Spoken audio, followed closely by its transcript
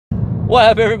What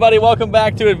up, everybody? Welcome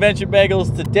back to Adventure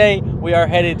Bagels. Today we are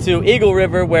headed to Eagle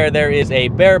River, where there is a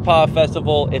bear paw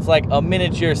festival. It's like a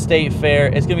miniature state fair.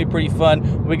 It's gonna be pretty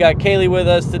fun. We got Kaylee with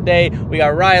us today. We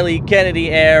got Riley, Kennedy,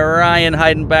 and Ryan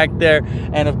hiding back there,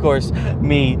 and of course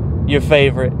me, your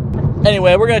favorite.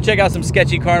 Anyway, we're gonna check out some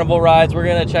sketchy carnival rides. We're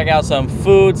gonna check out some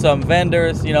food, some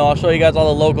vendors. You know, I'll show you guys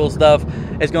all the local stuff.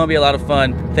 It's gonna be a lot of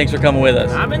fun. Thanks for coming with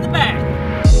us. I'm in the back.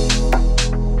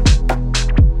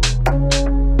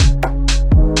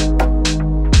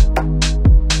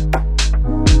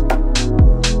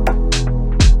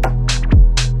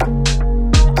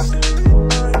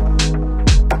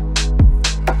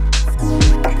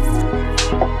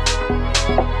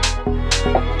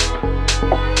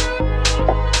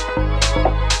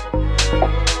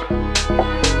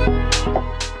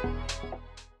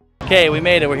 Okay, we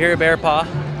made it. We're here at Bear Paw.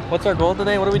 What's our goal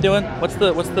today? What are we doing? What's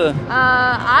the?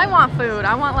 I want food.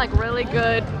 I want like really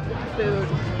good food.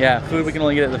 Yeah, food we can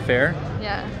only get at the fair.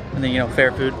 Yeah. And then, you know,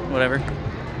 fair food, whatever.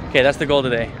 Okay, that's the goal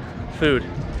today. Food.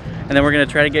 And then we're gonna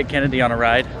try to get Kennedy on a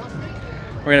ride.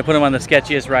 We're gonna put him on the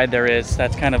sketchiest ride there is.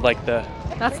 That's kind of like the...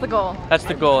 That's the goal. That's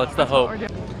the goal. It's the hope.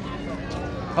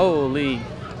 Holy.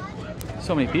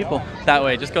 So many people. That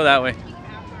way. Just go that way.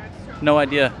 No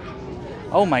idea.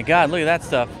 Oh my God, look at that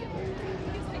stuff.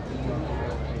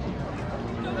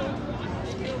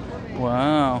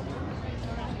 Wow.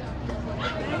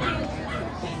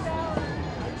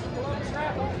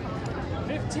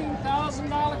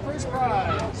 $15,000 first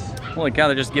prize. Holy cow,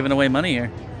 they're just giving away money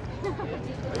here. He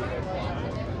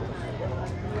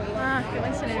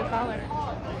wants a new collar.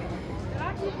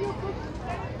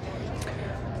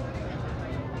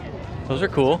 Those are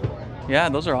cool. Yeah,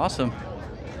 those are awesome.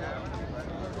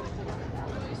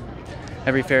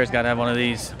 Every fair's got to have one of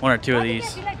these, one or two of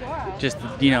these. Just,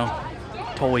 you know,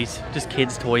 toys, just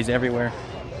kids' toys everywhere.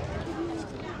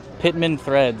 Pittman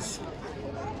threads.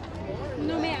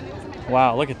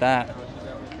 Wow, look at that.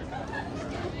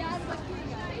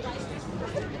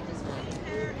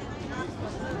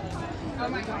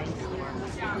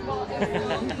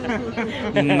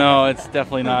 No, it's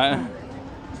definitely not.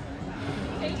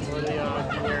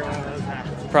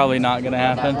 Probably not gonna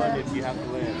happen.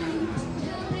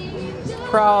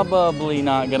 Probably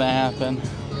not gonna happen.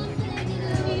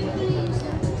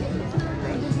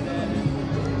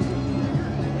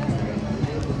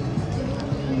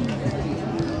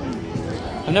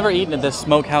 I've never eaten at this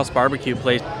smokehouse barbecue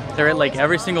place. They're at like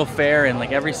every single fair and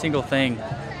like every single thing.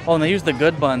 Oh, and they use the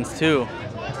good buns too.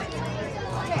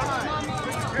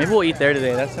 Maybe we'll eat there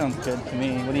today. That sounds good to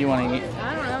me. What do you want to eat?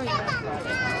 I don't know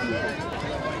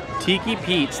yet. Tiki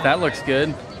Pete's. That looks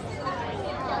good.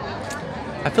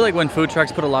 I feel like when food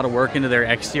trucks put a lot of work into their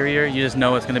exterior, you just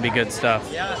know it's going to be good stuff.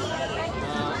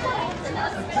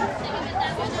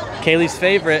 Kaylee's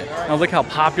favorite. Oh, look how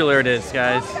popular it is,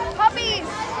 guys. Puppies!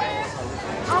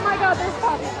 Oh my God, there's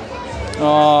puppies.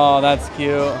 Oh, that's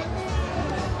cute.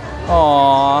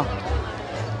 Aww.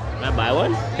 Can I buy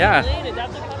one? Yeah.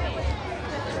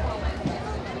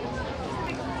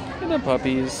 Look at the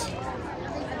puppies.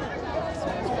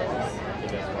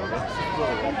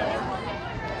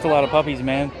 It's a lot of puppies,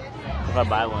 man. If I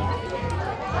buy one.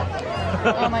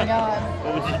 Oh my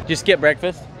God. Just get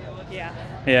breakfast? Yeah.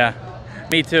 Yeah.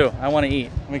 Me too. I want to eat.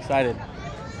 I'm excited.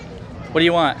 What do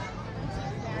you want?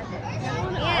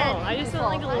 I just want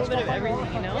like a little bit of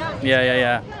everything, you know?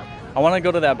 Yeah. I want to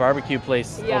go to that barbecue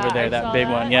place over there, that big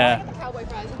one. Yeah.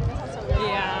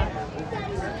 Yeah.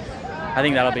 I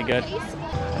think that'll be good.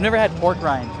 I've never had pork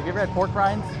rinds. Have you ever had pork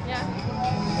rinds? Yeah.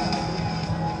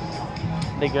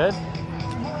 They good?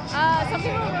 Some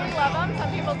people really love them,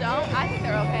 some people don't. I think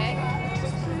they're okay.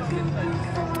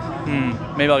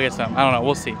 Maybe I'll get some. I don't know.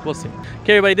 We'll see. We'll see.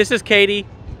 Okay, everybody, this is Katie.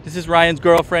 This is Ryan's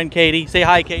girlfriend, Katie. Say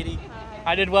hi, Katie.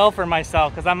 I did well for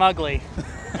myself because I'm ugly.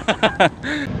 What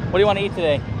do you want to eat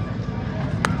today?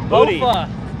 Booty. Bofa.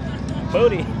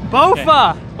 Booty.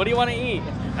 Bofa. What do you want to eat?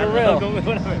 For real.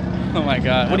 Whatever. Oh my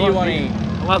God. What do you want to eat?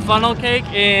 I want funnel cake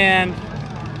and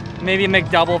maybe a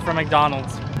McDouble from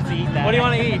McDonald's. What do you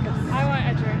want to eat? I want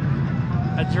a drink.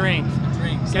 A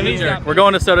drink. Soda Jerk. We're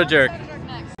going to Soda Jerk.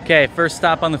 Okay, first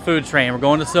stop on the food train. We're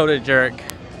going to Soda Jerk.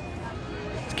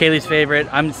 It's Kaylee's favorite.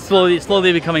 I'm slowly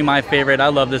becoming my favorite. I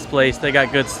love this place. They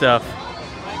got good stuff.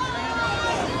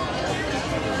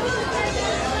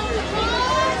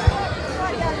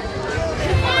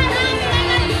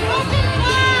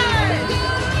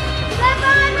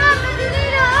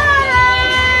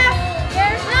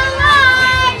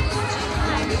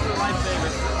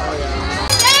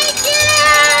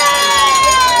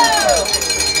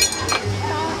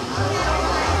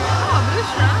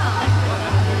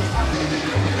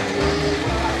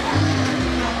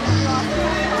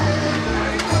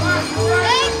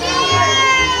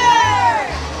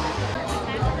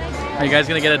 Are you guys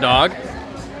gonna get a dog?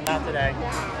 Not today.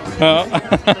 Oh.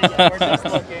 We're just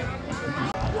looking.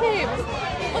 Hey,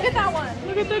 look at that one.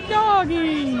 Look at the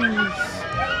doggies.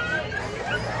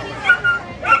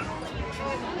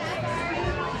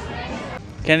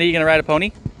 Kennedy, you gonna ride a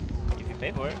pony? If you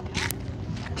pay for it.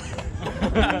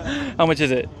 How much is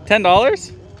it? $10?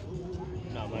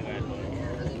 No, I'm not gonna ride a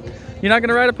pony. You're not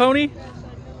gonna ride a pony?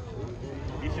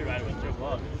 You should ride it with your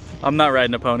vlog. I'm not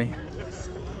riding a pony.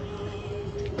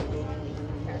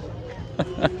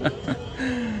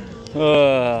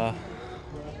 Well,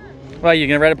 you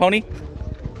gonna ride a pony?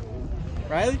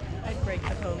 Riley? I'd break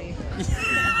the pony.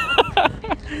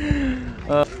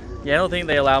 Yeah, I don't think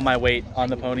they allow my weight on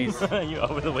the ponies. You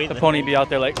over the weight. The pony be out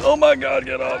there like, oh my god,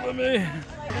 get off of me.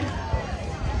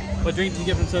 What drink did you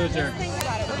get from Soda Jerk?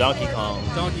 Donkey Kong.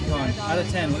 Donkey Kong. Out of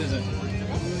 10, what is it?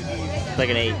 It's like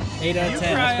an 8. 8 out of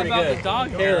 10. That's pretty good. The dog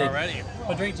Kaylee, already.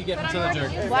 what drink did you get from Soda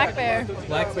Jerk? Black bear.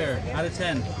 Black Bear. Out of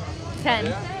 10.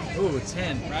 10. Ooh,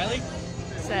 10. Riley?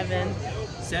 7.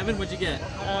 7? What'd you get?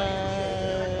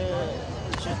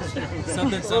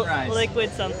 Something sunrise.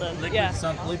 Liquid something.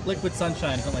 Liquid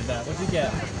sunshine, something like that. What'd you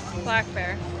get? Black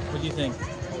bear. What'd you think?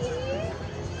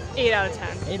 8 out of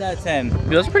 10. 8 out of 10.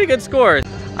 Those are pretty good scores.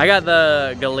 I got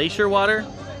the glacier water.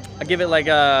 I give it like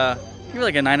a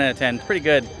 9 out of 10. It's pretty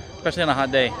good, especially on a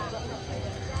hot day.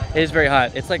 It is very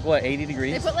hot. It's like what, 80 They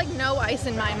degrees? put like no ice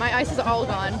in mine. My ice is all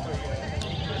gone.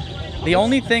 The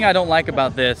only thing I don't like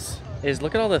about this is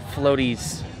look at all the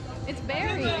floaties. It's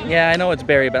berry. Yeah, I know it's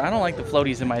berry, but I don't like the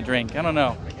floaties in my drink. I don't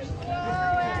know.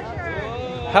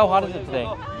 How hot is it today?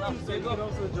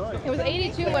 It was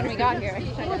 82 when we got here. I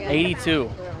can check again.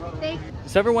 82.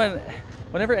 So everyone,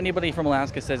 whenever anybody from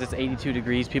Alaska says it's 82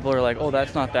 degrees, people are like, oh,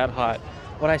 that's not that hot.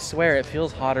 But I swear, it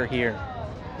feels hotter here.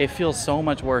 It feels so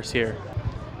much worse here.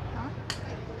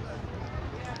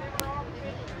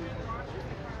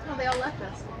 Oh, they all left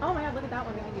us. Oh my god, look at that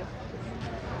one behind you.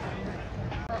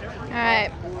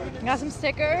 Alright, got some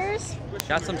stickers.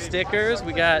 Got some stickers.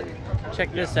 We got,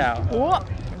 check this out. Whoa.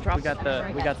 We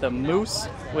got the moose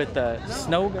with the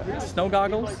snow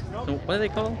goggles. What are they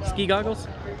called? Ski goggles.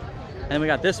 And we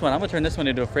got this one. I'm gonna turn this one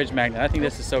into a fridge magnet. I think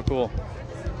this is so cool.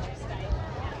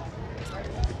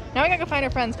 Now we gotta go find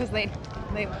our friends because they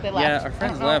left. Yeah, our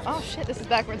friends left. Oh shit, this is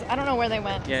backwards. I don't know where they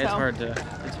went. Yeah, so.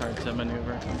 it's hard to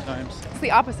maneuver sometimes. It's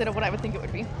the opposite of what I would think it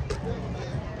would be.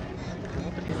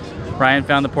 Ryan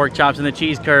found the pork chops and the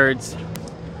cheese curds.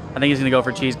 I think he's gonna go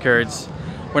for cheese curds.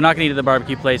 We're not gonna eat at the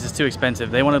barbecue place. It's too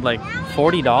expensive. They wanted like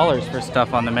 $40 for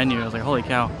stuff on the menu. I was like, holy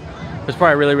cow. It was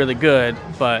probably really, really good,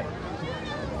 but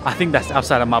I think that's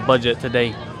outside of my budget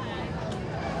today.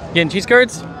 Getting cheese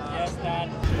curds? Yes, Dad.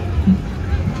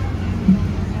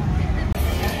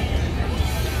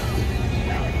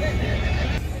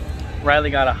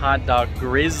 Riley got a hot dog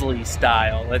grizzly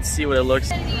style. Let's see what it looks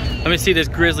like. Let me see this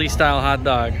grizzly style hot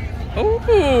dog.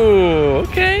 Oh,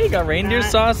 okay. Got reindeer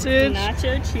sausage.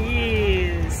 Nacho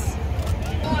cheese.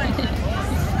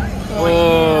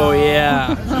 Oh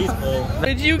yeah. Cheese bowl. What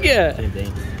did you get? Same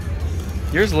thing.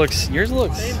 Yours looks.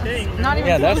 Same thing. Not even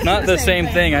Yeah, that's close not to the same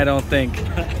thing. I don't think.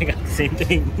 I got the same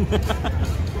thing. I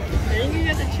think you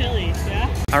got the chili,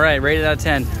 yeah? All right, rated out of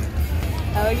 10.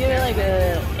 I would give it like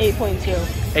a 8.2.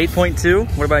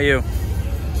 8.2. What about you?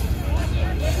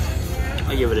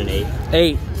 I give it an 8.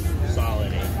 8.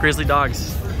 Solid 8. Grizzly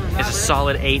dogs. It's a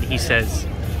solid 8, he says.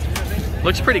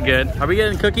 Looks pretty good. Are we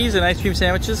getting cookies and ice cream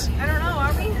sandwiches? I don't know,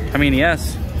 are we? I mean,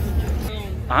 yes.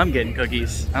 I'm getting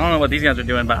cookies. I don't know what these guys are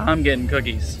doing, but I'm getting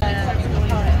cookies. Chocolate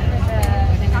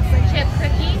chip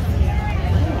cookie.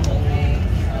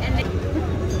 And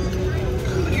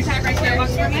your tag right there.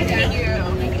 Thank you.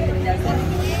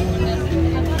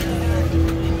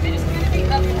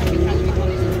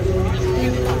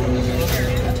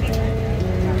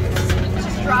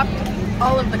 Just dropped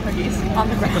all of the cookies on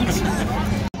the ground.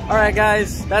 All right,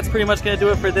 guys, that's pretty much going to do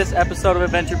it for this episode of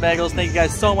Adventure Bagels. Thank you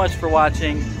guys so much for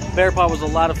watching. Bear Paw was a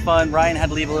lot of fun. Ryan had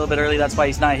to leave a little bit early. That's why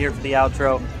he's not here for the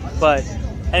outro. But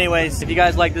anyways, if you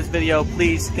guys like this video,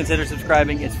 please consider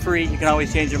subscribing. It's free. You can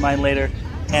always change your mind later.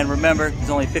 And remember, there's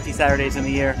only 50 Saturdays in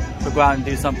the year, so go out and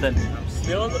do something.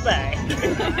 Still in the bag.